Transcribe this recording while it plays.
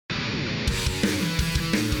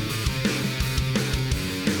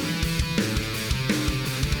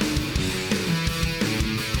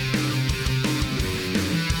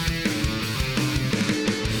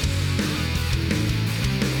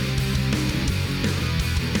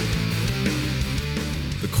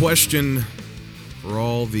question for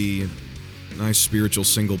all the nice spiritual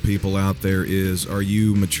single people out there is, are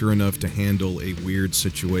you mature enough to handle a weird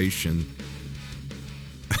situation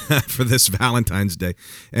for this Valentine's Day?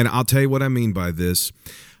 And I'll tell you what I mean by this.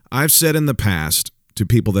 I've said in the past to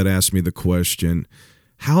people that ask me the question,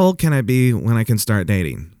 how old can I be when I can start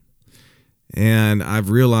dating? And I've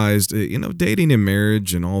realized, dating and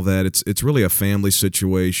marriage and all that, it's really a family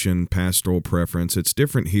situation, pastoral preference. It's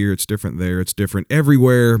different here, it's different there, it's different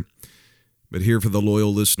everywhere. But here for the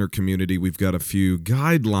loyal listener community, we've got a few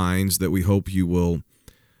guidelines that we hope you will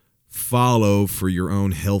follow for your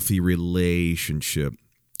own healthy relationship.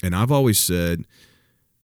 And I've always said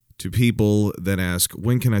to people that ask,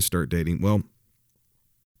 when can I start dating? Well,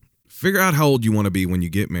 figure out how old you want to be when you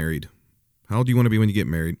get married. How old do you want to be when you get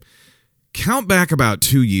married? Count back about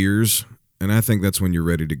 2 years, and I think that's when you're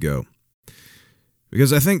ready to go.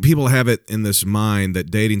 Because I think people have it in this mind that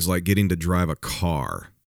dating's like getting to drive a car.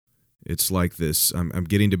 It's like this, I'm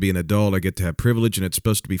getting to be an adult, I get to have privilege, and it's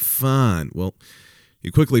supposed to be fun. Well,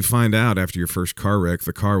 you quickly find out after your first car wreck,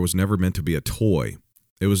 the car was never meant to be a toy.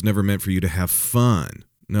 It was never meant for you to have fun.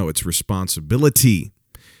 No, it's responsibility.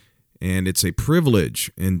 And it's a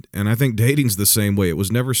privilege. And I think dating's the same way. It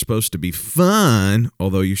was never supposed to be fun,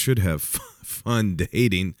 although you should have fun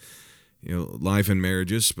dating. Life and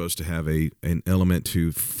marriage is supposed to have an element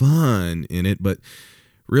to fun in it, but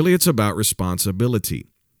really it's about responsibility.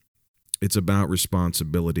 It's about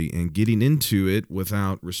responsibility, and getting into it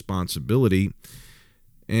without responsibility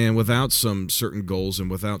and without some certain goals and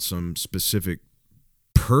without some specific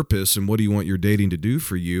purpose and what do you want your dating to do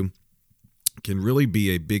for you can really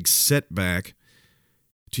be a big setback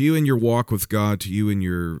to you in your walk with God, to you in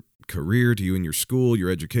your career, to you in your school,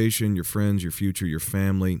 your education, your friends, your future, your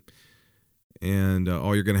family. And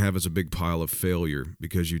all you're going to have is a big pile of failure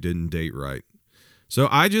because you didn't date right. So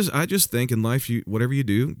I just think in life, whatever you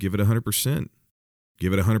do, give it 100%.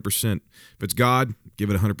 Give it 100%. If it's God, give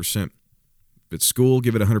it 100%. If it's school,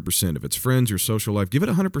 give it 100%. If it's friends, your social life, give it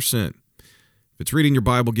 100%. If it's reading your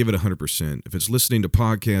Bible, give it 100%. If it's listening to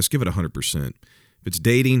podcasts, give it 100%. If it's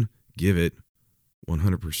dating, give it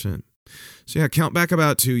 100%. So yeah, count back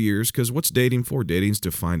about 2 years, because what's dating for? Dating's to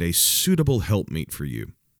find a suitable helpmeet for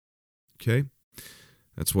you. Okay?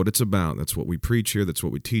 That's what it's about. That's what we preach here. That's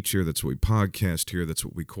what we teach here. That's what we podcast here. That's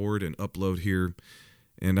what we record and upload here.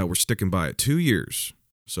 And we're sticking by it. 2 years.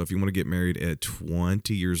 So if you want to get married at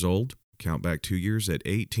 20 years old, count back 2 years at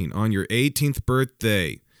 18. On your 18th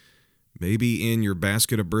birthday, maybe in your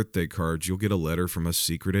basket of birthday cards, you'll get a letter from a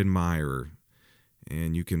secret admirer.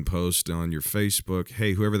 And you can post on your Facebook,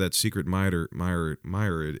 hey, whoever that secret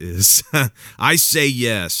admirer is, I say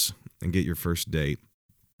yes, and get your first date.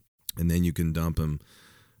 And then you can dump him.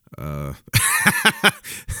 I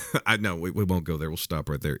know we won't go there. We'll stop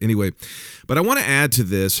right there. Anyway, but I want to add to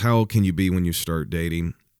this, how old can you be when you start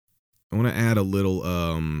dating? I want to add a little,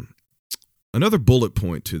 another bullet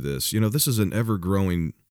point to this. This is an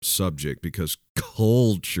ever-growing subject because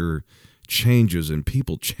culture changes and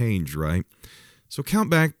people change, right? So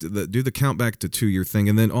do the count back to 2 year thing.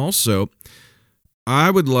 And then also,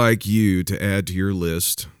 I would like you to add to your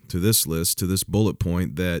list, to this bullet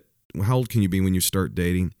point, that how old can you be when you start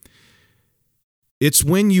dating? It's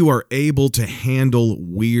when you are able to handle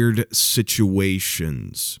weird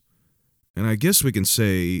situations. And I guess we can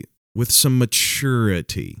say with some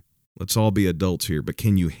maturity. Let's all be adults here. But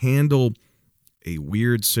can you handle a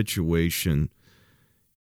weird situation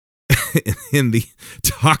in the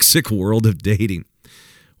toxic world of dating?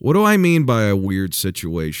 What do I mean by a weird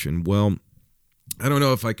situation? Well, I don't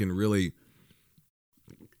know if I can really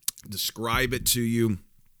describe it to you.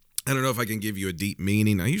 I don't know if I can give you a deep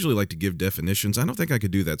meaning. I usually like to give definitions. I don't think I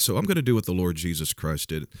could do that. So I'm going to do what the Lord Jesus Christ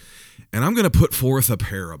did. And I'm going to put forth a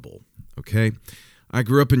parable, okay? I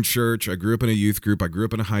grew up in church. I grew up in a youth group. I grew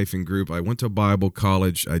up in a hyphen group. I went to Bible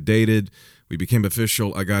college. I dated. We became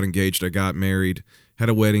official. I got engaged. I got married, had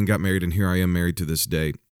a wedding, got married, and here I am married to this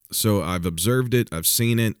day. So I've observed it, I've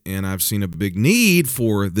seen it, and I've seen a big need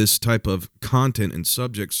for this type of content and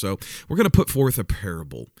subject. So we're going to put forth a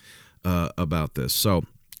parable about this. So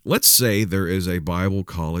let's say there is a Bible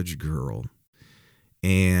college girl,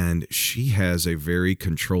 and she has a very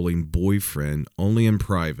controlling boyfriend, only in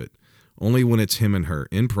private, only when it's him and her.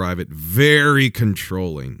 In private, very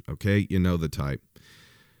controlling, okay? You know the type.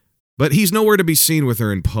 But he's nowhere to be seen with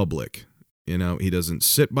her in public. He doesn't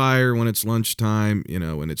sit by her when it's lunchtime.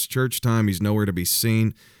 When it's church time, he's nowhere to be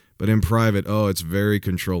seen. But in private, it's very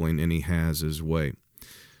controlling, and he has his way.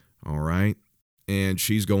 All right? And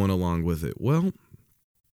she's going along with it. Well,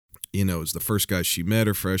 it's the first guy she met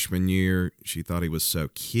her freshman year. She thought he was so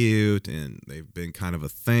cute, and they've been kind of a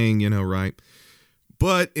thing, right?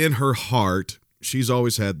 But in her heart, she's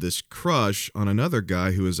always had this crush on another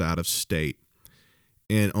guy who is out of state.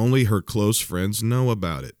 And only her close friends know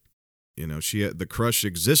about it. You know, the crush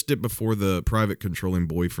existed before the private controlling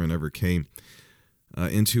boyfriend ever came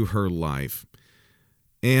into her life.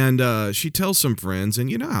 And she tells some friends, and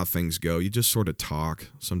you know how things go. You just sort of talk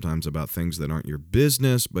sometimes about things that aren't your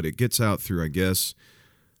business, but it gets out through, I guess,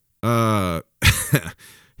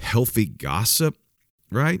 healthy gossip,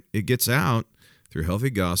 right? It gets out through healthy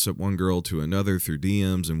gossip, one girl to another through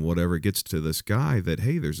DMs and whatever. It gets to this guy that,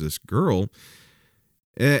 hey, there's this girl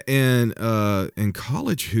in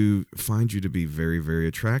college who finds you to be very, very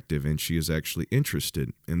attractive, and she is actually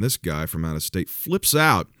interested. And this guy from out of state flips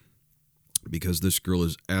out because this girl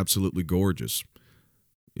is absolutely gorgeous.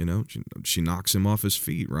 You know, she knocks him off his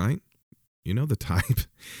feet, right? You know the type.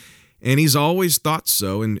 And he's always thought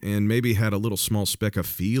so, and maybe had a little small speck of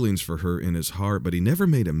feelings for her in his heart, but he never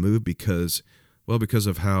made a move because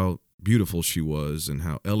of how beautiful she was and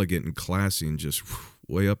how elegant and classy and just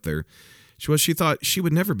way up there she was. She thought she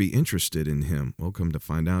would never be interested in him. Well, come to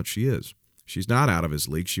find out she is. She's not out of his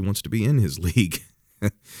league. She wants to be in his league.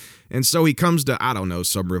 And so he comes to, I don't know,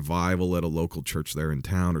 some revival at a local church there in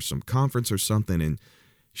town or some conference or something, and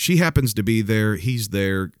she happens to be there. He's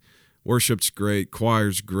there. Worship's great.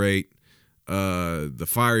 Choir's great. The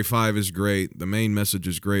Fiery Five is great. The main message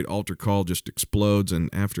is great. Altar call just explodes, and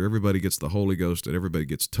after everybody gets the Holy Ghost and everybody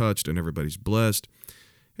gets touched and everybody's blessed,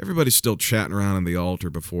 everybody's still chatting around on the altar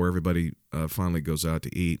before everybody finally goes out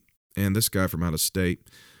to eat. And this guy from out of state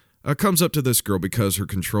comes up to this girl because her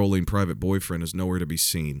controlling private boyfriend is nowhere to be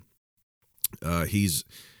seen. He's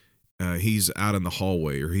out in the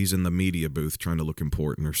hallway, or he's in the media booth trying to look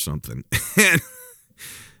important or something. And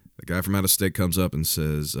the guy from out of state comes up and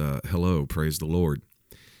says, hello, praise the Lord.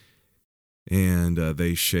 And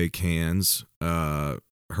they shake hands.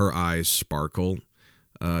 Her eyes sparkle.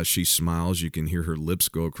 She smiles. You can hear her lips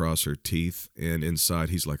go across her teeth. And inside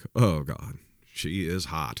he's like, oh, God, she is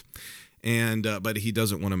hot. And but he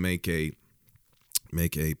doesn't want to make a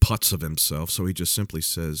putz of himself, so he just simply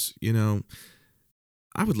says, you know,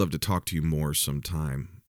 I would love to talk to you more sometime.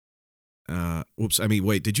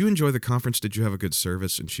 Wait, did you enjoy the conference? Did you have a good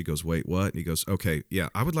service? And she goes, wait, what? And he goes, okay, yeah,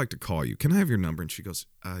 I would like to call you. Can I have your number? And she goes,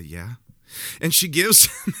 yeah. And she gives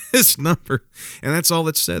him his number, and that's all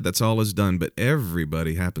that's said. That's all is done, but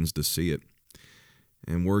everybody happens to see it.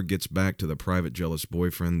 And word gets back to the private jealous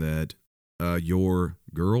boyfriend that your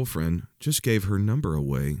girlfriend just gave her number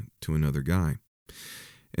away to another guy.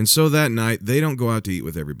 And so that night, they don't go out to eat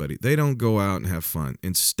with everybody. They don't go out and have fun.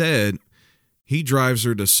 Instead, he drives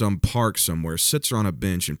her to some park somewhere, sits her on a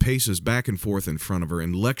bench, and paces back and forth in front of her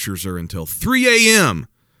and lectures her until 3 a.m.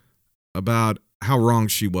 about how wrong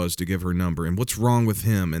she was to give her number and what's wrong with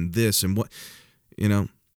him and this and what, you know.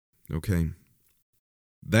 Okay.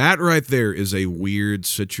 That right there is a weird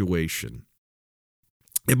situation.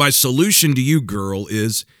 And my solution to you, girl,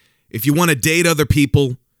 is if you want to date other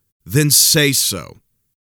people, then say so.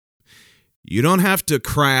 You don't have to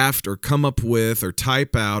craft or come up with or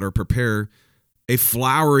type out or prepare a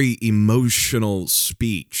flowery emotional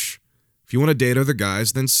speech. If you want to date other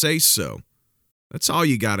guys, then say so. That's all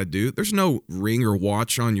you got to do. There's no ring or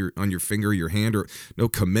watch on your finger or your hand, or no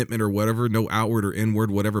commitment or whatever, no outward or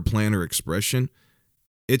inward, whatever plan or expression.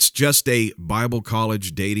 It's just a Bible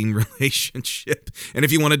college dating relationship. And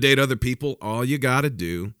if you want to date other people, all you got to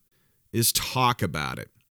do is talk about it.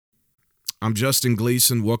 I'm Justin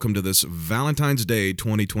Gleason. Welcome to this Valentine's Day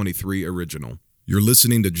 2023 original. You're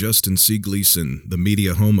listening to Justin C. Gleason, the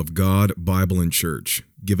media home of God, Bible, and Church.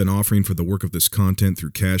 Give an offering for the work of this content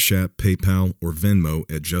through Cash App, PayPal, or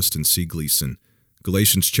Venmo at Justin C. Gleason.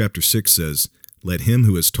 Galatians chapter 6 says, "Let him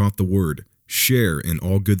who has taught the word share in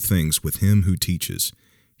all good things with him who teaches.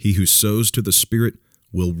 He who sows to the Spirit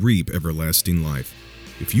will reap everlasting life."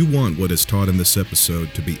 If you want what is taught in this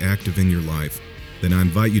episode to be active in your life, then I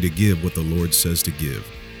invite you to give what the Lord says to give.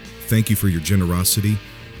 Thank you for your generosity.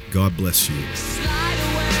 God bless you. Slide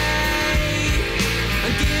away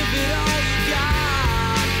and give it all you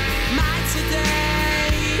got. Mine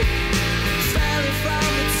today, failing from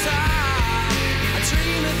the top. I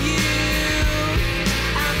dream of you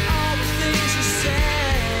and all the things you say.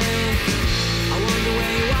 I wonder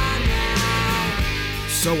where you are now.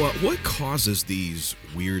 So, what causes these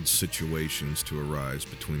weird situations to arise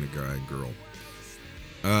between a guy and girl?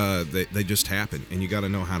 They just happen, and you got to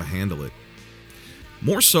know how to handle it.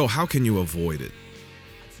 More so, how can you avoid it?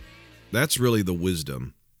 That's really the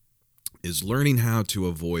wisdom, is learning how to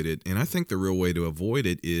avoid it. And I think the real way to avoid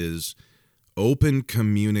it is open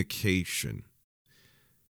communication.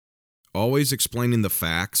 Always explaining the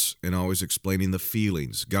facts and always explaining the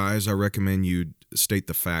feelings. Guys, I recommend you state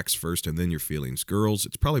the facts first and then your feelings. Girls,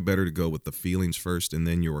 it's probably better to go with the feelings first and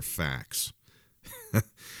then your facts.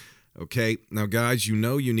 Okay, now guys, you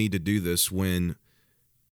know you need to do this when,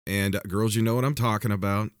 and girls, you know what I'm talking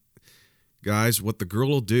about. Guys, what the girl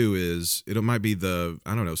will do is, it might be the,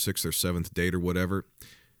 I don't know, 6th or 7th date or whatever.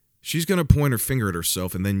 She's going to point her finger at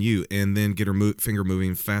herself and then you, and then get her finger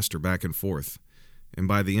moving faster back and forth. And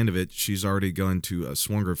by the end of it, she's already gone to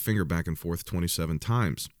swung her finger back and forth 27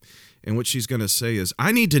 times. And what she's going to say is,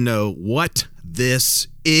 I need to know what this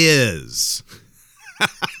is.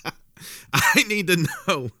 I need to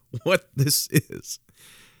know what this is.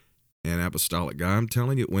 And apostolic guy, I'm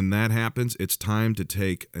telling you, when that happens, it's time to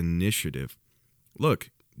take initiative. Look,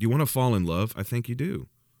 you want to fall in love? I think you do.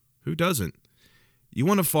 Who doesn't? You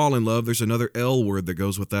want to fall in love? There's another L word that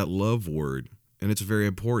goes with that love word. And it's very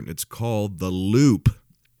important. It's called the loop.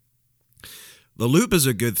 The loop is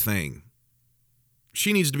a good thing.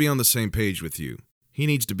 She needs to be on the same page with you. He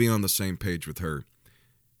needs to be on the same page with her.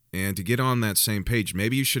 And to get on that same page,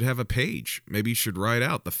 maybe you should have a page. Maybe you should write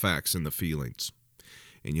out the facts and the feelings.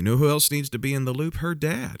 And you know who else needs to be in the loop? Her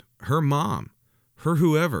dad, her mom, her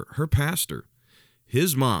whoever, her pastor,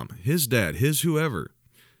 his mom, his dad, his whoever.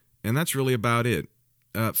 And that's really about it.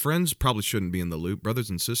 Friends probably shouldn't be in the loop. Brothers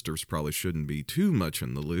and sisters probably shouldn't be too much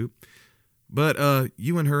in the loop. But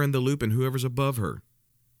you and her in the loop, and whoever's above her.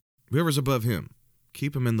 Whoever's above him.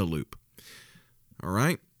 Keep him in the loop. All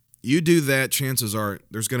right? You do that, chances are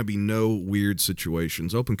there's going to be no weird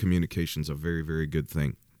situations. Open communication is a very, very good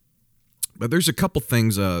thing. But there's a couple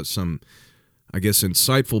things, some, I guess,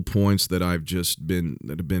 insightful points that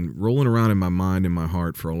have been rolling around in my mind and my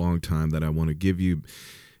heart for a long time that I want to give you.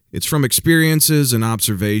 It's from experiences and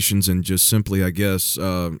observations and just simply, I guess,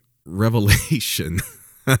 revelation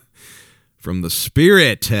from the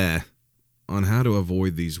Spirit on how to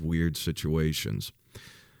avoid these weird situations.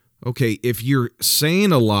 Okay, if you're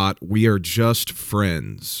saying a lot, we are just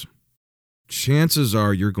friends, chances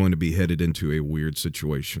are you're going to be headed into a weird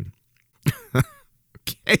situation.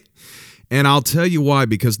 Okay? And I'll tell you why,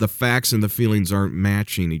 because the facts and the feelings aren't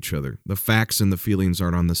matching each other. The facts and the feelings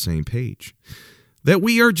aren't on the same page. That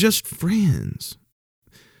we are just friends.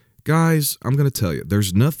 Guys, I'm going to tell you,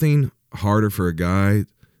 there's nothing harder for a guy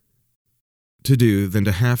to do than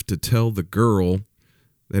to have to tell the girl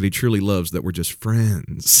that he truly loves that we're just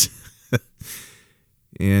friends.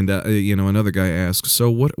 And, another guy asks, so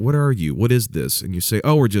what are you? What is this? And you say,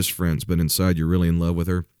 oh, we're just friends, but inside you're really in love with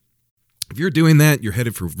her. If you're doing that, you're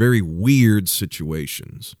headed for very weird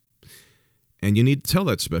situations. And you need to tell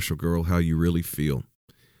that special girl how you really feel.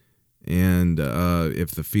 And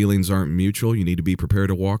if the feelings aren't mutual, you need to be prepared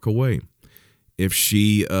to walk away. If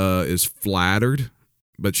she is flattered,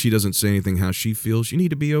 but she doesn't say anything how she feels, you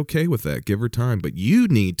need to be okay with that. Give her time. But you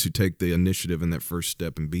need to take the initiative in that first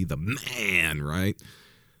step and be the man, right?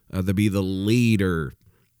 To be the leader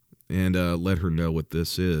and let her know what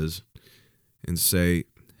this is and say,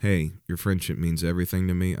 hey, your friendship means everything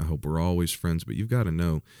to me. I hope we're always friends, but you've got to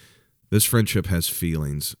know this friendship has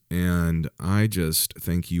feelings, and I just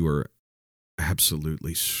think you are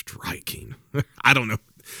absolutely striking. I don't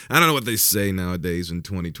know what they say nowadays in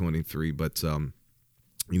 2023, but you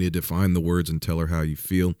need to find the words and tell her how you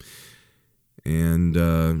feel,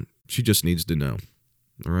 and she just needs to know.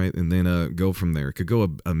 All right, and then go from there. It could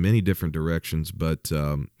go a many different directions, but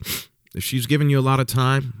if she's giving you a lot of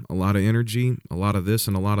time, a lot of energy, a lot of this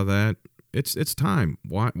and a lot of that, it's time.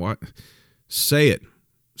 Why? Say it.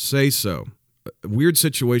 Say so. Weird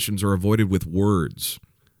situations are avoided with words.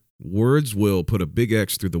 Words will put a big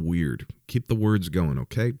X through the weird. Keep the words going,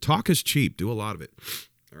 okay? Talk is cheap. Do a lot of it.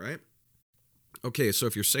 All right? Okay, so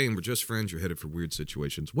if you're saying we're just friends, you're headed for weird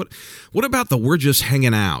situations. What about the we're just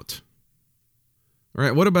hanging out? All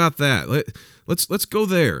right, what about that? Let's go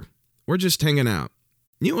there. We're just hanging out.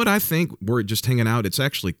 You know what I think? We're just hanging out. It's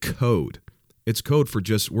actually code. It's code for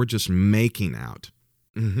we're just making out.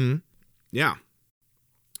 Mm-hmm. Yeah.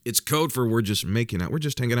 It's code for we're just making out. We're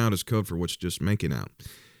just hanging out is code for what's just making out.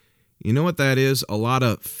 You know what that is? A lot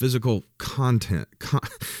of physical content.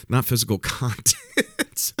 Not physical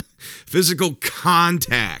content. Physical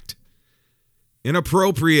contact.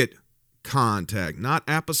 Inappropriate contact. Not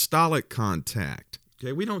apostolic contact.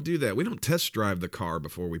 Okay, we don't do that. We don't test drive the car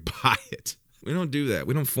before we buy it. We don't do that.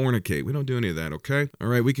 We don't fornicate. We don't do any of that, okay? All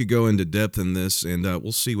right, we could go into depth in this, and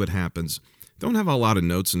we'll see what happens. Don't have a lot of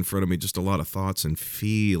notes in front of me, just a lot of thoughts and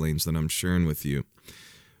feelings that I'm sharing with you.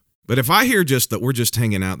 But if I hear just that we're just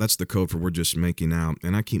hanging out, that's the code for we're just making out,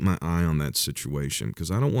 and I keep my eye on that situation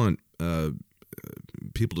because I don't want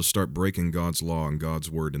people to start breaking God's law and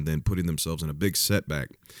God's word and then putting themselves in a big setback.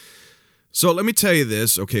 So let me tell you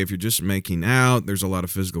this. Okay, if you're just making out, there's a lot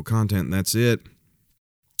of physical content, and that's it.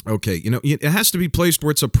 Okay, it has to be placed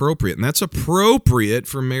where it's appropriate, and that's appropriate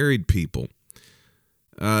for married people.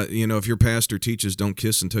 If your pastor teaches don't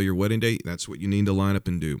kiss until your wedding day, that's what you need to line up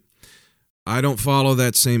and do. I don't follow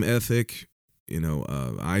that same ethic.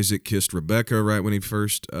 Isaac kissed Rebekah right when he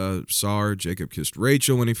first saw her. Jacob kissed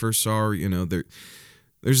Rachel when he first saw her.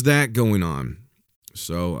 There's that going on.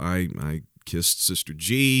 So I kissed Sister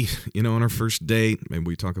G, on our first date. Maybe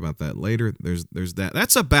we talk about that later. There's that.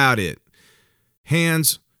 That's about it.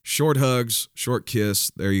 Hands, short hugs, short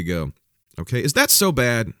kiss. There you go. Okay, is that so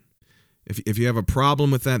bad? If you have a problem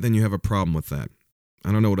with that, then you have a problem with that.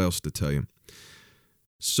 I don't know what else to tell you.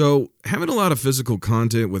 So having a lot of physical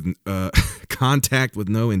contact with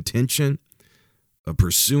no intention of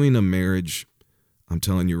pursuing a marriage, I'm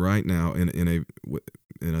telling you right now, in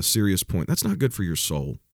a serious point, that's not good for your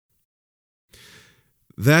soul.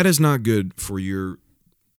 That is not good for your.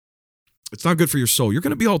 It's not good for your soul. You're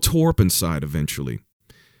going to be all tore up inside eventually.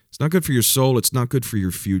 It's not good for your soul. It's not good for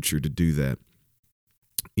your future to do that.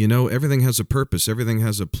 Everything has a purpose. Everything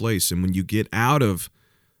has a place. And when you get out of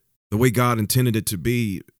the way God intended it to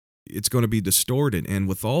be, it's going to be distorted. And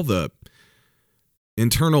with all the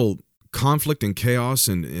internal conflict and chaos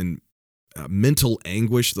and mental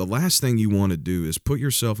anguish, the last thing you want to do is put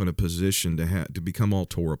yourself in a position to become all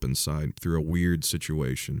tore up inside through a weird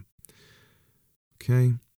situation.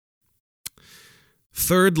 Okay?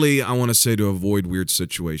 Thirdly, I want to say to avoid weird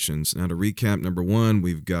situations. Now, to recap, number one,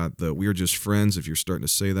 we've got the we're just friends. If you're starting to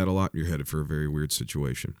say that a lot, you're headed for a very weird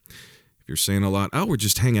situation. If you're saying a lot, oh, we're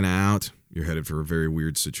just hanging out, you're headed for a very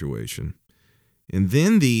weird situation. And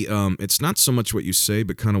then it's not so much what you say,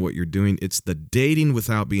 but kind of what you're doing. It's the dating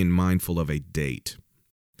without being mindful of a date.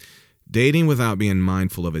 Dating without being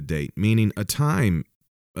mindful of a date, meaning a time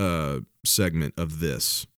segment of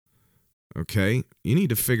this. Okay? You need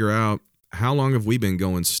to figure out, how long have we been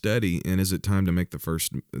going steady, and is it time to make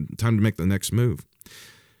the next move?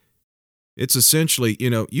 It's essentially,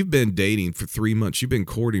 you've been dating for 3 months, you've been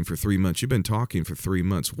courting for 3 months, you've been talking for 3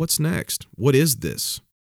 months. What's next? What is this?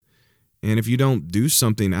 And if you don't do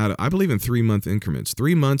something I believe in 3-month increments.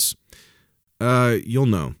 3 months, you'll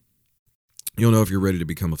know. You'll know if you're ready to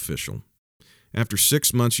become official. After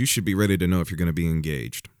 6 months, you should be ready to know if you're going to be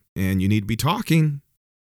engaged. And you need to be talking.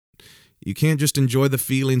 You can't just enjoy the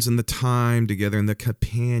feelings and the time together and the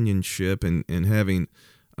companionship and having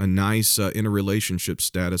a nice interrelationship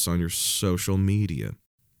status on your social media.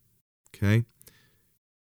 Okay?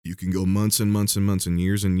 You can go months and months and months and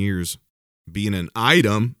years being an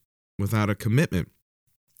item without a commitment.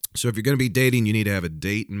 So if you're going to be dating, you need to have a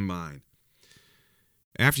date in mind.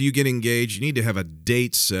 After you get engaged, you need to have a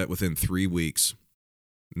date set within 3 weeks,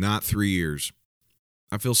 not 3 years.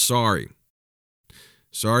 I feel sorry.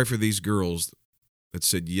 Sorry for these girls that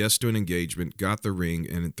said yes to an engagement, got the ring,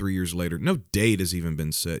 and 3 years later, no date has even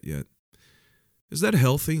been set yet. Is that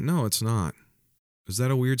healthy? No, it's not. Is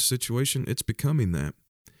that a weird situation? It's becoming that.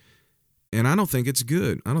 And I don't think it's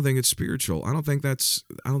good. I don't think it's spiritual. I don't think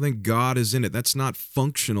God is in it. That's not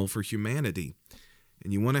functional for humanity.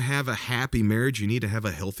 And you want to have a happy marriage, you need to have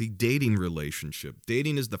a healthy dating relationship.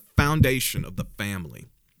 Dating is the foundation of the family.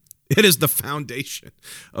 It is the foundation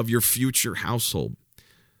of your future household.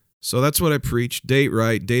 So that's what I preach. Date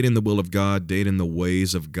right, date in the will of God, date in the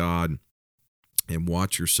ways of God, and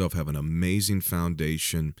watch yourself have an amazing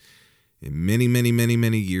foundation and many, many, many,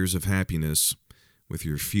 many years of happiness with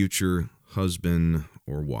your future husband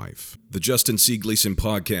or wife. The Justin C. Gleason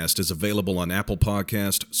Podcast is available on Apple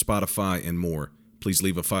Podcast, Spotify, and more. Please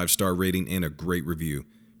leave a 5-star rating and a great review.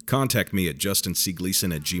 Contact me at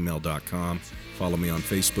justincgleason@gmail.com. Follow me on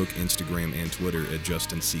Facebook, Instagram, and Twitter at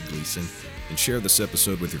Justin C. Gleason. And share this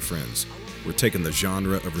episode with your friends. We're taking the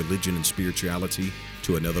genre of religion and spirituality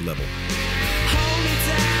to another level. Hold me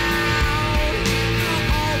down,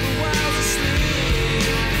 all the world's asleep.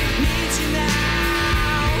 Need you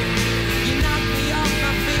now, you knock me off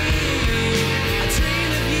my feet. I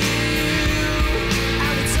dream of you, I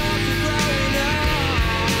would talk you growing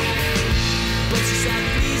up, but you said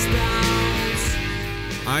please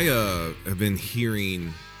don't. I have been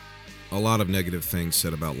hearing a lot of negative things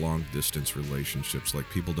said about long-distance relationships. Like,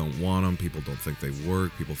 people don't want them, people don't think they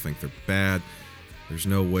work, people think they're bad. There's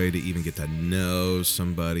no way to even get to know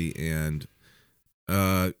somebody. And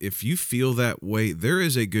if you feel that way, there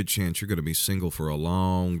is a good chance you're going to be single for a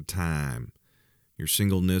long time. Your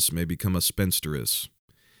singleness may become a spinsteress.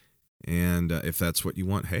 And if that's what you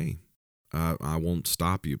want, hey, I won't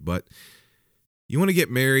stop you. But you want to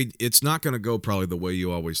get married, it's not going to go probably the way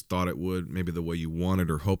you always thought it would, maybe the way you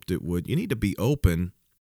wanted or hoped it would. You need to be open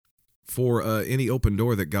for any open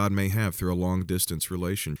door that God may have through a long-distance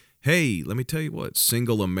relation. Hey, let me tell you what,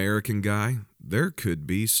 single American guy, there could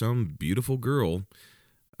be some beautiful girl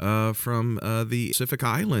from the Pacific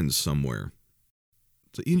Islands somewhere.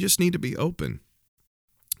 So you just need to be open.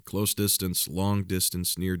 Close distance, long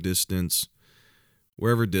distance, near distance,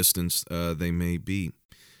 wherever distance they may be.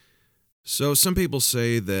 So some people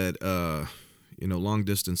say that, long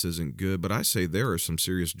distance isn't good, but I say there are some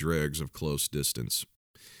serious dregs of close distance.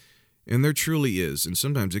 And there truly is. And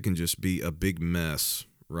sometimes it can just be a big mess,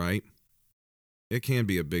 right? It can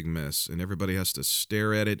be a big mess, and everybody has to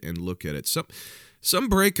stare at it and look at it. Some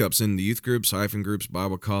breakups in the youth groups, hyphen groups,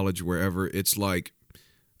 Bible college, wherever, it's like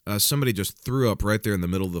somebody just threw up right there in the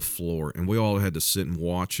middle of the floor, and we all had to sit and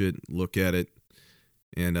watch it, look at it,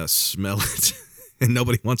 and smell it, and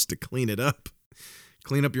nobody wants to clean it up.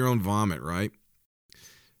 Clean up your own vomit, right?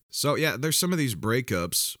 So, yeah, there's some of these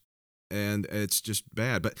breakups, and it's just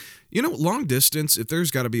bad. But, long distance, if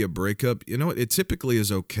there's got to be a breakup, it typically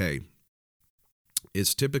is okay.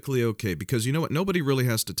 It's typically okay because, you know what, nobody really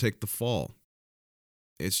has to take the fall.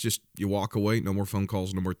 It's just you walk away, no more phone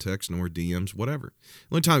calls, no more texts, no more DMs, whatever.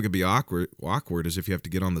 The only time it could be awkward is if you have to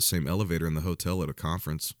get on the same elevator in the hotel at a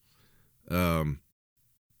conference. I'll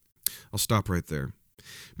stop right there.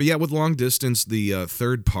 But yeah, with long distance, the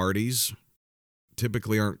third parties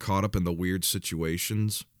typically aren't caught up in the weird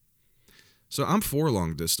situations. So I'm for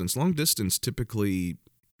long distance. Long distance, typically,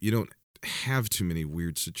 you don't have too many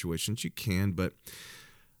weird situations. You can, but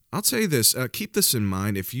I'll tell you this, keep this in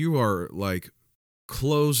mind. If you are like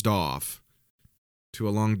closed off to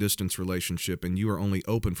a long distance relationship and you are only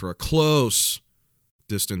open for a close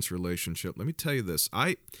distance relationship, let me tell you this.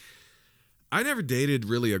 I never dated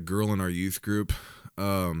really a girl in our youth group.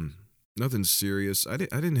 Nothing serious. I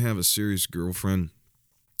didn't have a serious girlfriend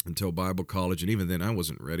until Bible college, and even then I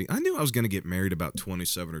wasn't ready. I knew I was going to get married about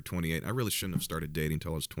 27 or 28. I really shouldn't have started dating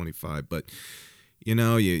until I was 25, but you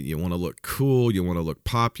want to look cool, you want to look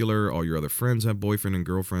popular, all your other friends have boyfriend and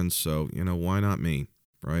girlfriends, so, why not me,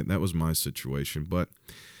 right? That was my situation, but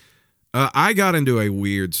I got into a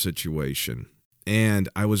weird situation, and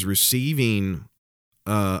I was receiving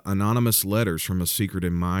anonymous letters from a secret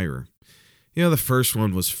admirer. The first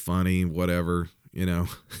one was funny, whatever,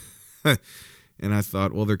 And I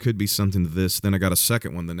thought, well, there could be something to this. Then I got a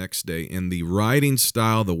second one the next day. And the writing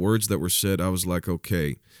style, the words that were said, I was like,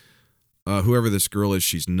 okay, whoever this girl is,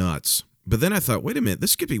 she's nuts. But then I thought, wait a minute,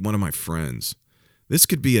 this could be one of my friends. This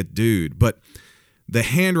could be a dude. But the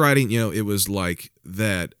handwriting, it was like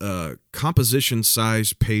that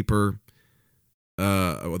composition-size paper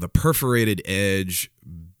with a perforated edge,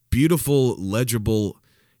 beautiful, legible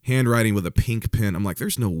handwriting with a pink pen. I'm like,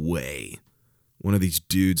 there's no way one of these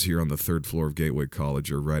dudes here on the third floor of Gateway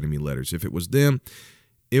College are writing me letters. If it was them,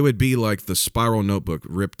 it would be like the spiral notebook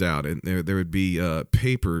ripped out, and there would be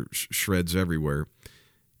paper shreds everywhere.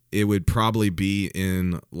 It would probably be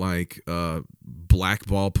in like black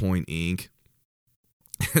ballpoint ink.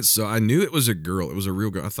 So I knew it was a girl. It was a real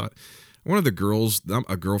girl. I thought, one of the girls, not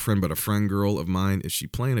a girlfriend, but a friend girl of mine, is she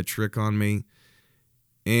playing a trick on me?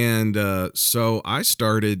 And so I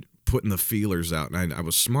started putting the feelers out, and I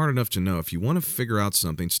was smart enough to know if you want to figure out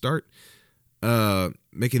something, start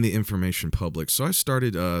making the information public. So I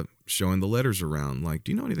started showing the letters around, like,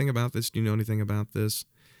 do you know anything about this? Do you know anything about this?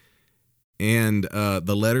 And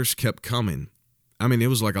the letters kept coming. I mean, it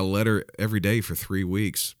was like a letter every day for 3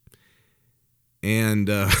 weeks. And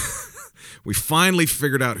we finally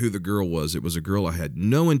figured out who the girl was. It was a girl I had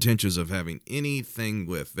no intentions of having anything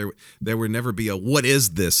with. There would never be a what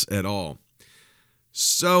is this at all.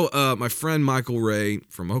 So my friend Michael Ray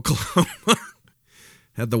from Oklahoma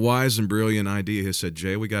had the wise and brilliant idea. He said,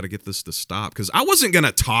 Jay, we got to get this to stop, because I wasn't going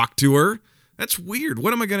to talk to her. That's weird.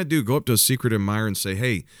 What am I going to do? Go up to a secret admirer and say,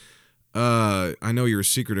 hey, I know you're a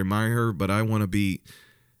secret admirer, but I want to be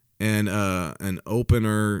an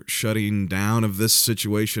opener shutting down of this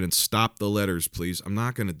situation and stop the letters, please. I'm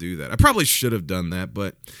not going to do that. I probably should have done that,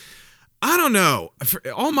 but I don't know. For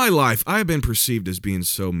all my life, I've been perceived as being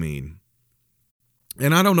so mean.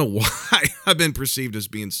 And I don't know why I've been perceived as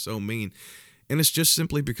being so mean. And it's just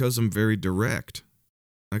simply because I'm very direct.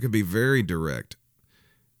 I can be very direct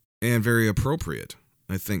and very appropriate,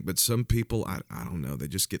 I think. But some people, I don't know, they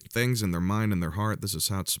just get things in their mind and their heart. This is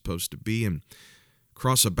how it's supposed to be. And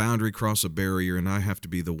cross a boundary, cross a barrier, and I have to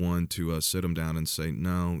be the one to sit them down and say,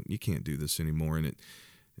 no, you can't do this anymore. And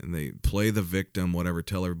they play the victim, whatever,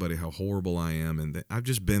 tell everybody how horrible I am. And I've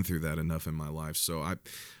just been through that enough in my life. So I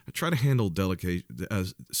try to handle delicate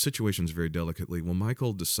situations very delicately. Well,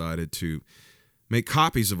 Michael decided to make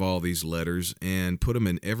copies of all these letters and put them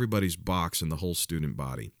in everybody's box in the whole student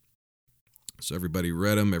body. So everybody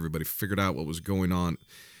read them. Everybody figured out what was going on.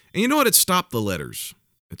 And you know what? It stopped the letters.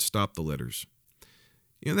 It stopped the letters.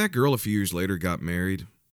 You know, that girl a few years later got married,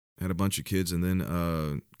 had a bunch of kids, and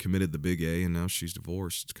then committed the big A, and now she's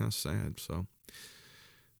divorced. It's kind of sad. So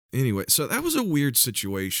anyway, so that was a weird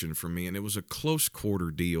situation for me, and it was a close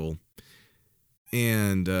quarter deal.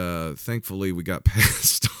 And thankfully, we got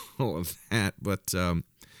past all of that. But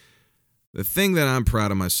the thing that I'm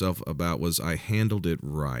proud of myself about was I handled it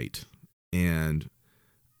right. And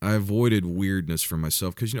I avoided weirdness for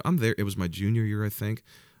myself because, you know, I'm there. It was my junior year, I think.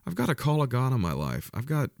 I've got a call of God on my life. I've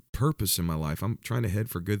got purpose in my life. I'm trying to head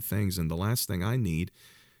for good things. And the last thing I need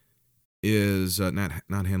is not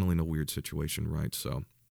handling a weird situation right. So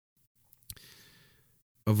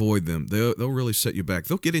avoid them. They'll really set you back.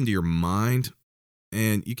 They'll get into your mind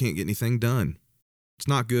and you can't get anything done. It's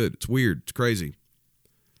not good. It's weird. It's crazy.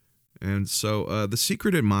 And so the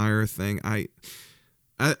secret admirer thing, I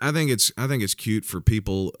think it's cute for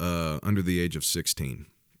people under the age of 16.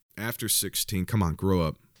 After 16, come on, grow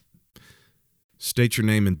up. State your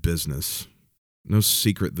name in business. No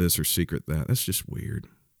secret this or secret that. That's just weird.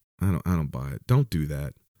 I don't buy it. Don't do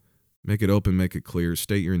that. Make it open, make it clear,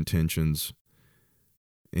 state your intentions.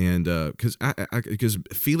 And because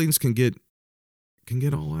feelings can get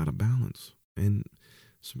all out of balance. And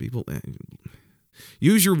some people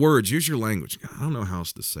use your words, use your language. I don't know how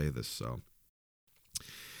else to say this, so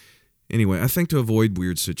anyway, I think to avoid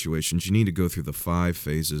weird situations, you need to go through the 5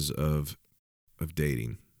 phases of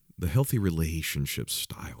dating. The healthy relationship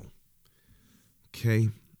style. Okay?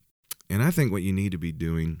 And I think what you need to be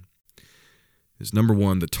doing is, number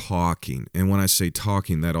 1, the talking. And when I say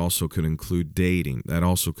talking, that also could include dating. That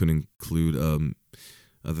also could include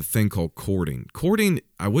the thing called courting. Courting,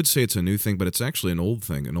 I would say it's a new thing, but it's actually an old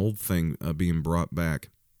thing being brought back.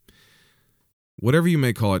 Whatever you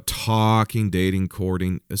may call it, talking, dating,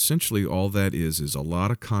 courting, essentially all that is a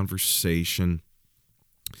lot of conversation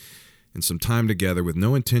and some time together with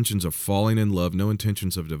no intentions of falling in love, no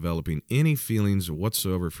intentions of developing any feelings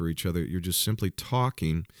whatsoever for each other. You're just simply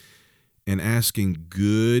talking and asking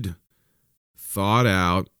good, thought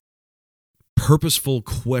out, purposeful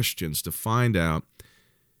questions to find out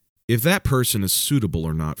if that person is suitable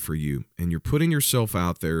or not for you. And you're putting yourself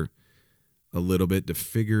out there a little bit to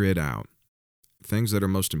figure it out. Things that are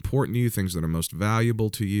most important to you, things that are most valuable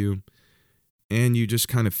to you, and you just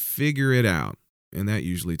kind of figure it out. And that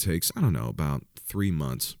usually takes, I don't know, about 3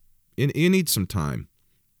 months. And you need some time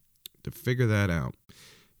to figure that out.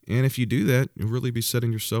 And if you do that, you'll really be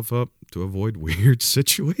setting yourself up to avoid weird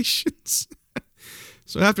situations.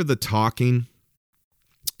 So after the talking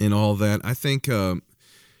and all that, I think, take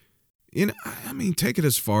it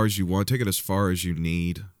as far as you want, take it as far as you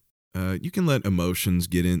need. You can let emotions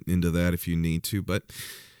get into that if you need to. But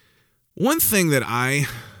one thing that I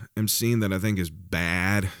am seeing that I think is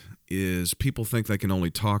bad is people think they can only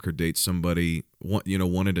talk or date somebody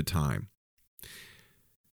one at a time.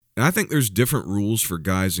 And I think there's different rules for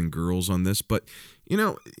guys and girls on this. But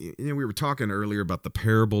we were talking earlier about the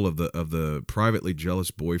parable of the privately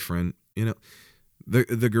jealous boyfriend.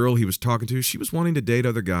 The girl he was talking to, she was wanting to date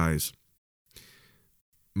other guys.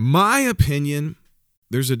 My opinion,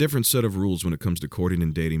 there's a different set of rules when it comes to courting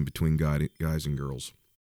and dating between guys and girls.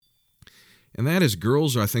 And that is,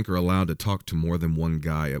 girls, I think, are allowed to talk to more than one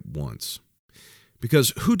guy at once.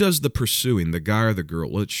 Because who does the pursuing, the guy or the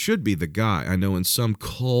girl? Well, it should be the guy. I know in some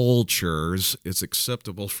cultures, it's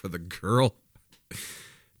acceptable for the girl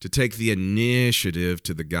to take the initiative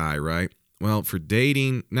to the guy, right? Well, for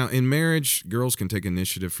dating, now in marriage, girls can take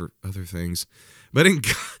initiative for other things. But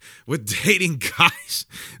with dating guys,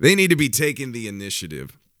 they need to be taking the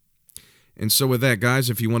initiative. And so with that, guys,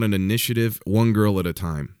 if you want an initiative, one girl at a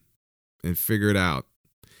time and figure it out.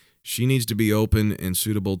 She needs to be open and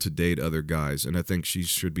suitable to date other guys. And I think she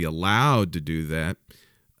should be allowed to do that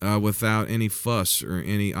without any fuss or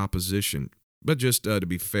any opposition. But just to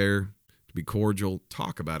be fair, to be cordial,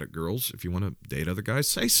 talk about it, girls. If you want to date other guys,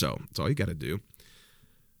 say so. That's all you got to do.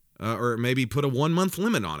 Or maybe put a 1-month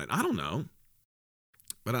limit on it. I don't know.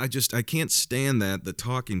 But I can't stand that, the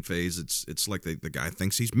talking phase. It's like the guy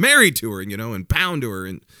thinks he's married to her, and bound to her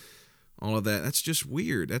and all of that. That's just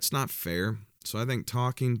weird. That's not fair. So I think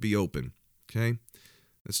talking, be open, okay?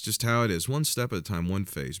 That's just how it is. One step at a time, one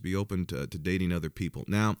phase. Be open to dating other people.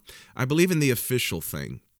 Now, I believe in the official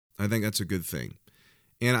thing. I think that's a good thing.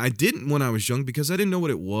 And I didn't when I was young because I didn't know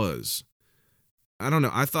what it was. I don't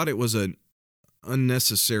know. I thought it was an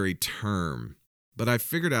unnecessary term. But I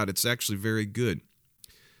figured out it's actually very good.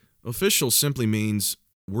 Official simply means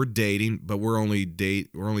we're dating, but we're only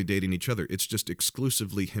dating each other. It's just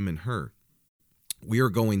exclusively him and her. We are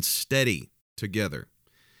going steady together.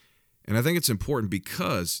 And I think it's important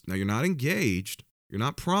because now you're not engaged, you're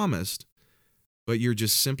not promised, but you're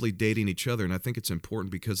just simply dating each other. And I think it's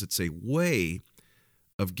important because it's a way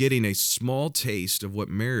of getting a small taste of what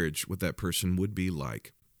marriage with that person would be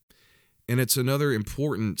like. And it's another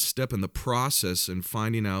important step in the process in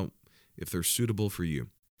finding out if they're suitable for you.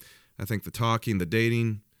 I think the talking, the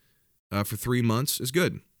dating for 3 months is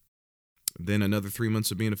good. Then another 3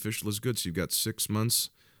 months of being official is good. So you've got 6 months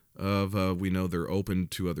of we know they're open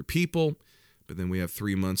to other people. But then we have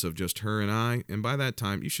 3 months of just her and I. And by that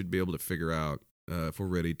time, you should be able to figure out if we're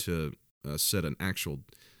ready to set an actual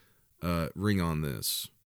ring on this.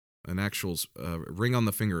 An actual ring on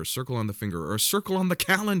the finger, a circle on the finger, or a circle on the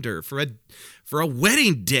calendar for a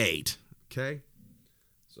wedding date. Okay?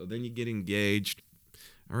 So then you get engaged.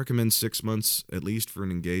 I recommend 6 months at least for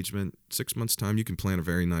an engagement. 6 months' time, you can plan a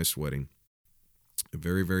very nice wedding. A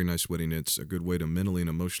very, very nice wedding. It's a good way to mentally and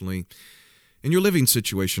emotionally, in your living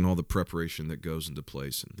situation, all the preparation that goes into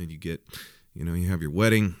place. And then you get, you have your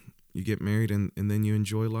wedding, you get married, and then you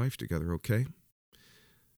enjoy life together, okay?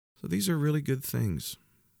 So these are really good things,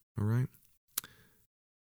 all right?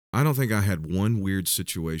 I don't think I had one weird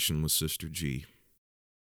situation with Sister G.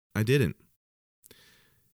 I didn't.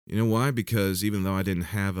 You know why? Because even though I didn't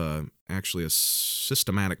have actually a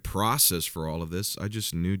systematic process for all of this, I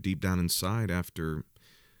just knew deep down inside after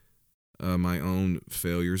my own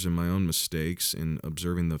failures and my own mistakes and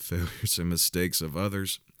observing the failures and mistakes of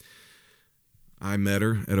others. I met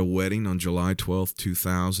her at a wedding on July 12th,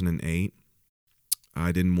 2008.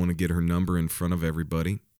 I didn't want to get her number in front of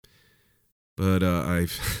everybody, but I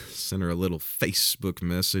sent her a little Facebook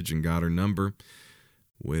message and got her number,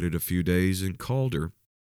 waited a few days and called her.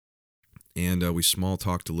 And we small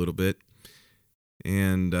talked a little bit,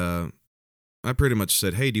 and I pretty much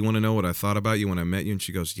said, "Hey, do you want to know what I thought about you when I met you?" And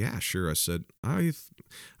she goes, "Yeah, sure." I said, I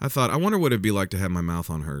thought, I wonder what it'd be like to have my mouth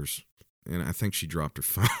on hers. And I think she dropped her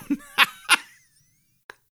phone.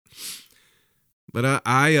 But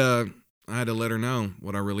I had to let her know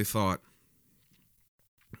what I really thought,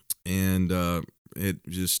 and it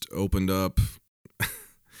just opened up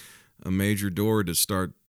a major door to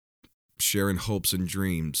start sharing hopes and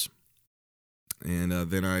dreams. And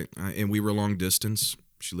then and we were long distance.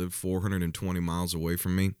 She lived 420 miles away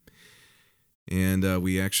from me. And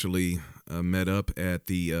we actually met up at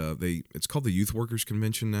it's called the Youth Workers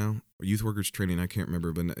Convention now, or Youth Workers Training, I can't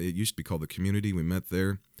remember, but it used to be called the Community. We met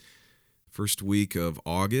there first week of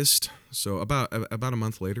August, so about a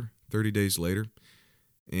month later, 30 days later,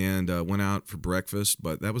 and went out for breakfast,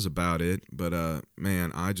 but that was about it. But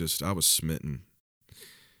man, I was smitten.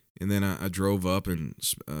 And then I drove up and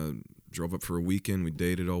drove up for a weekend. We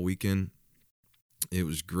dated all weekend. It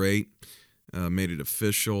was great. Made it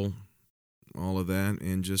official, all of that,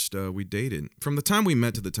 and just we dated. From the time we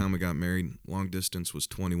met to the time we got married, long distance was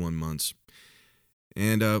 21 months.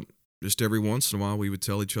 And just every once in a while, we would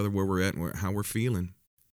tell each other where we're at and how we're feeling.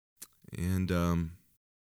 And,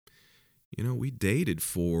 we dated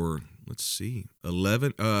for, 13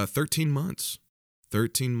 months.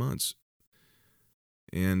 13 months.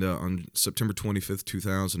 And on September 25th,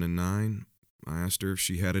 2009, I asked her if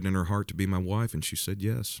she had it in her heart to be my wife, and she said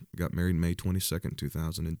yes. Got married May 22nd,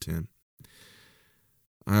 2010.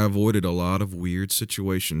 I avoided a lot of weird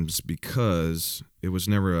situations because it was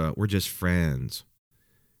never we're just friends.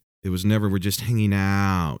 It was never we're just hanging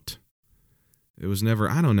out. It was never,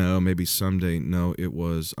 I don't know, maybe someday. No, it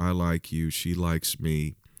was I like you, she likes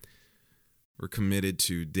me. We're committed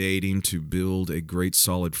to dating, to build a great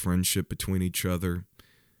solid friendship between each other,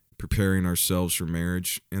 preparing ourselves for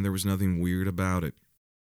marriage, and there was nothing weird about it.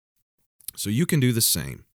 So you can do the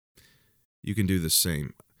same. You can do the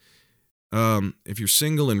same. If you're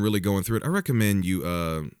single and really going through it, I recommend you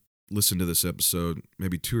listen to this episode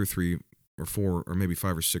maybe 2 or 3 or 4 or maybe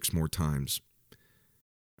 5 or 6 more times.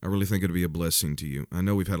 I really think it'll be a blessing to you. I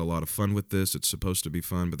know we've had a lot of fun with this. It's supposed to be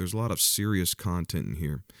fun, but there's a lot of serious content in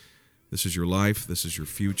here. This is your life. This is your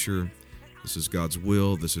future. This is God's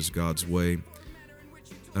will. This is God's way.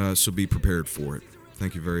 So be prepared for it.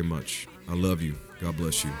 Thank you very much. I love you. God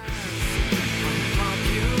bless you.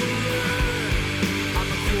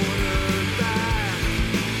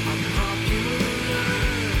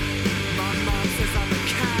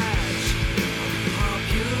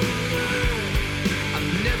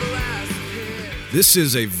 This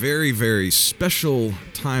is a very, very special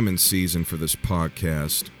time and season for this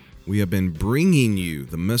podcast. We have been bringing you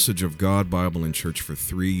the message of God, Bible, and Church for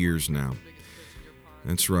 3 years now.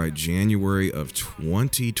 That's right, January of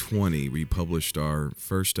 2020, we published our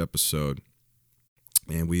first episode,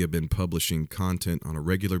 and we have been publishing content on a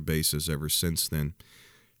regular basis ever since then.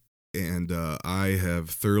 And I have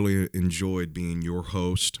thoroughly enjoyed being your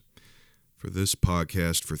host for this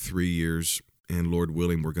podcast for 3 years, and Lord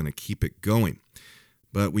willing, we're going to keep it going.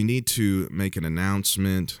 But we need to make an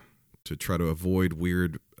announcement to try to avoid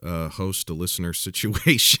weird host-to-listener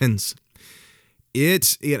situations.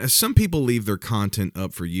 Some people leave their content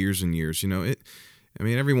up for years and years.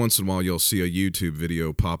 Every once in a while you'll see a YouTube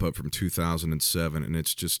video pop up from 2007, and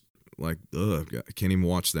it's just like, ugh, I can't even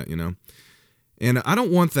watch that, And I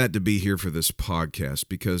don't want that to be here for this podcast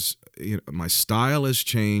because my style has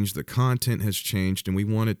changed, the content has changed, and we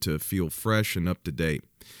want it to feel fresh and up to date.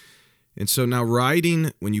 And so now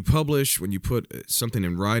writing, when you publish, when you put something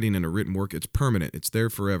in writing in a written work, it's permanent. It's there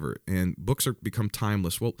forever. And books become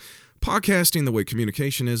timeless. Well, podcasting, the way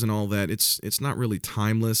communication is and all that, it's not really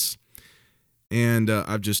timeless. And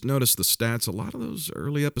I've just noticed the stats. A lot of those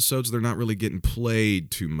early episodes, they're not really getting played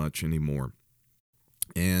too much anymore.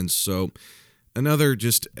 And so another I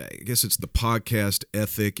guess it's the podcast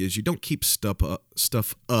ethic, is you don't keep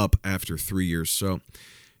stuff up after 3 years. So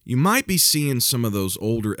you might be seeing some of those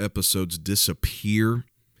older episodes disappear,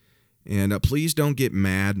 and please don't get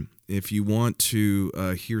mad. If you want to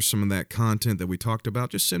hear some of that content that we talked about,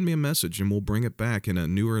 just send me a message, and we'll bring it back in a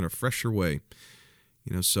newer and a fresher way.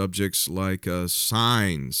 Subjects like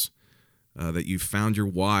signs that you found your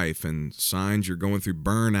wife, and signs you're going through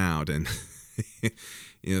burnout, and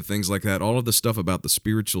things like that. All of the stuff about the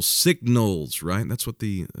spiritual signals, right? That's what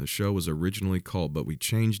the show was originally called, but we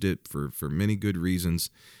changed it for many good reasons.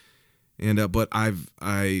 And but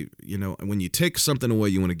when you take something away,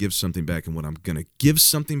 you want to give something back. And what I'm going to give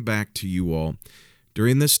something back to you all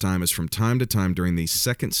during this time is, from time to time during these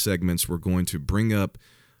second segments, we're going to bring up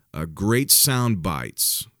great sound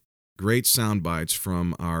bites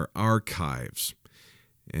from our archives.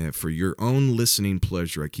 For your own listening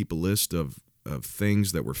pleasure, I keep a list of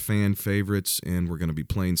things that were fan favorites, and we're going to be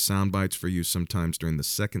playing sound bites for you sometimes during the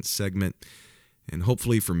second segment, and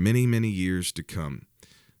hopefully for many, many years to come.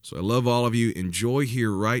 So I love all of you. Enjoy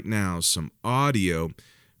here right now some audio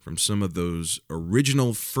from some of those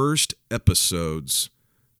original first episodes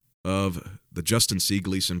of the Justin C.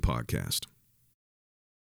 Gleason podcast.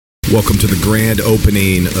 Welcome to the grand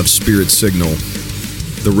opening of Spirit Signal.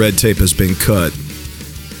 The red tape has been cut.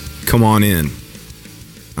 Come on in.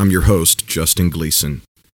 I'm your host, Justin Gleason.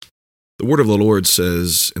 The word of the Lord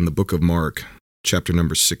says in the book of Mark, chapter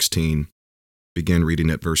number 16, begin reading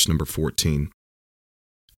at verse number 14.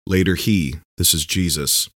 Later he, this is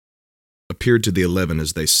Jesus, appeared to the 11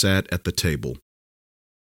 as they sat at the table,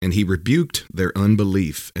 and he rebuked their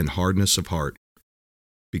unbelief and hardness of heart,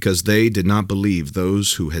 because they did not believe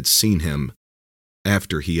those who had seen him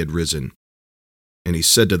after he had risen. And he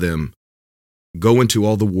said to them, Go into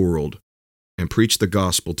all the world and preach the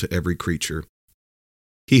gospel to every creature.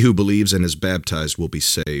 He who believes and is baptized will be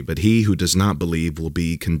saved, but he who does not believe will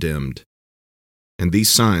be condemned. And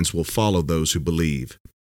these signs will follow those who believe.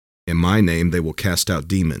 In my name they will cast out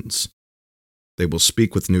demons. They will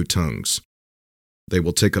speak with new tongues. They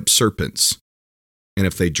will take up serpents. And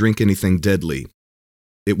if they drink anything deadly,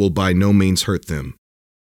 it will by no means hurt them.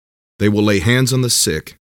 They will lay hands on the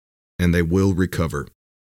sick, and they will recover.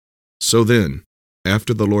 So then,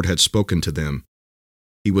 after the Lord had spoken to them,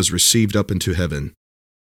 he was received up into heaven,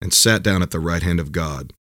 and sat down at the right hand of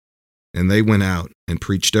God. And they went out and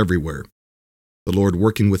preached everywhere, the Lord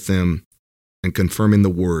working with them and confirming the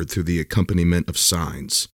word through the accompaniment of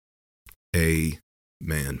signs.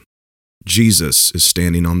 Amen. Jesus is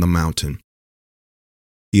standing on the mountain.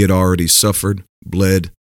 He had already suffered,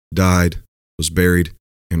 bled, died, was buried,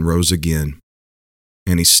 and rose again.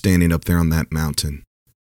 And he's standing up there on that mountain.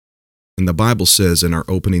 And the Bible says in our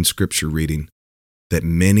opening scripture reading that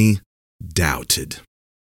many doubted.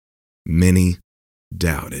 Many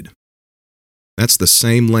doubted. That's the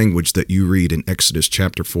same language that you read in Exodus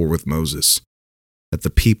chapter 4 with Moses, that the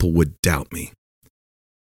people would doubt me.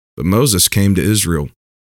 But Moses came to Israel,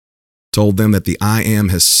 told them that the I Am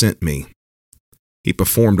has sent me. He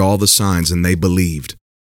performed all the signs and they believed.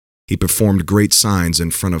 He performed great signs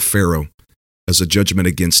in front of Pharaoh as a judgment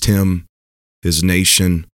against him, his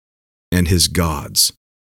nation, and his gods.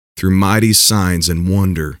 Through mighty signs and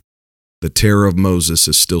wonder, the terror of Moses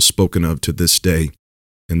is still spoken of to this day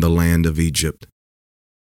in the land of Egypt.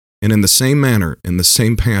 And in the same manner, in the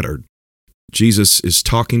same pattern, Jesus is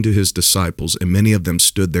talking to his disciples, and many of them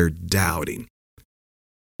stood there doubting.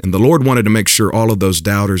 And the Lord wanted to make sure all of those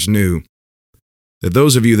doubters knew that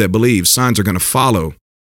those of you that believe, signs are going to follow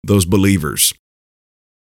those believers.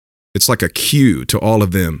 It's like a cue to all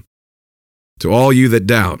of them. To all you that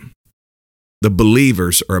doubt, the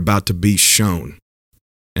believers are about to be shown,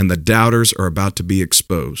 and the doubters are about to be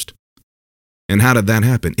exposed. And how did that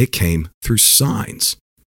happen? It came through signs.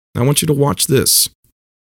 Now I want you to watch this.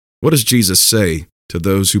 What does Jesus say to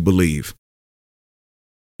those who believe?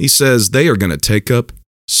 He says they are going to take up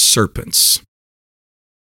serpents.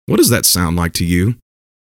 What does that sound like to you?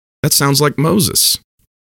 That sounds like Moses.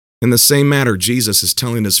 In the same manner, Jesus is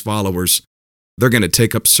telling his followers they're going to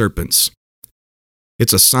take up serpents.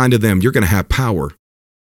 It's a sign to them you're going to have power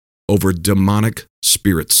over demonic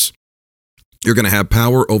spirits. You're going to have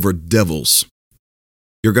power over devils.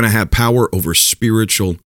 You're going to have power over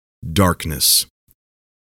spiritual darkness.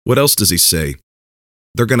 What else does he say?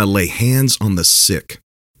 They're going to lay hands on the sick.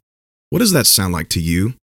 What does that sound like to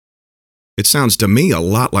you? It sounds to me a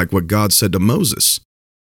lot like what God said to Moses.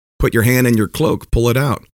 Put your hand in your cloak, pull it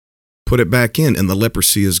out, put it back in, and the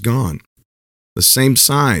leprosy is gone. The same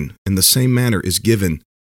sign in the same manner is given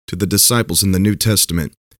to the disciples in the New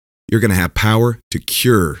Testament. You're going to have power to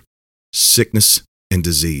cure sickness and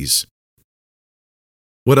disease.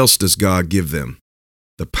 What else does God give them?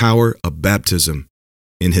 The power of baptism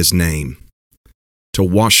in his name to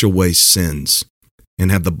wash away sins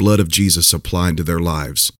and have the blood of Jesus applied to their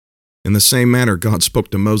lives. In the same manner, God spoke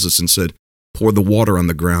to Moses and said, pour the water on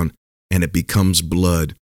the ground and it becomes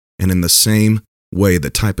blood. And in the same way, the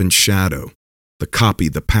type and shadow, the copy,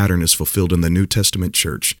 the pattern is fulfilled in the New Testament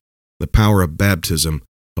church. The power of baptism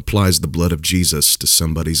applies the blood of Jesus to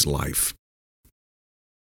somebody's life.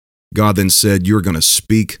 God then said, you're going to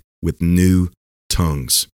speak with new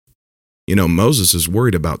tongues. You know, Moses is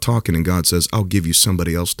worried about talking, and God says, I'll give you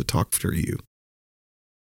somebody else to talk for you.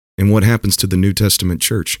 And what happens to the New Testament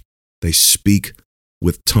church? They speak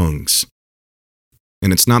with tongues.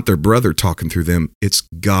 And it's not their brother talking through them, it's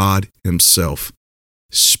God himself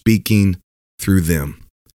speaking through them.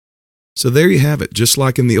 So there you have it, just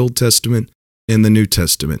like in the Old Testament and the New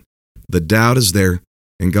Testament. The doubt is there,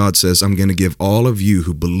 and God says, I'm going to give all of you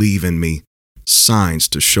who believe in me signs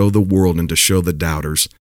to show the world and to show the doubters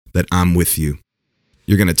that I'm with you.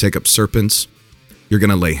 You're going to take up serpents. You're going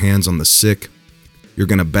to lay hands on the sick. You're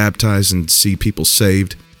going to baptize and see people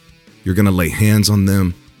saved. You're going to lay hands on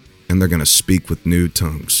them, and they're going to speak with new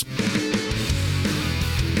tongues.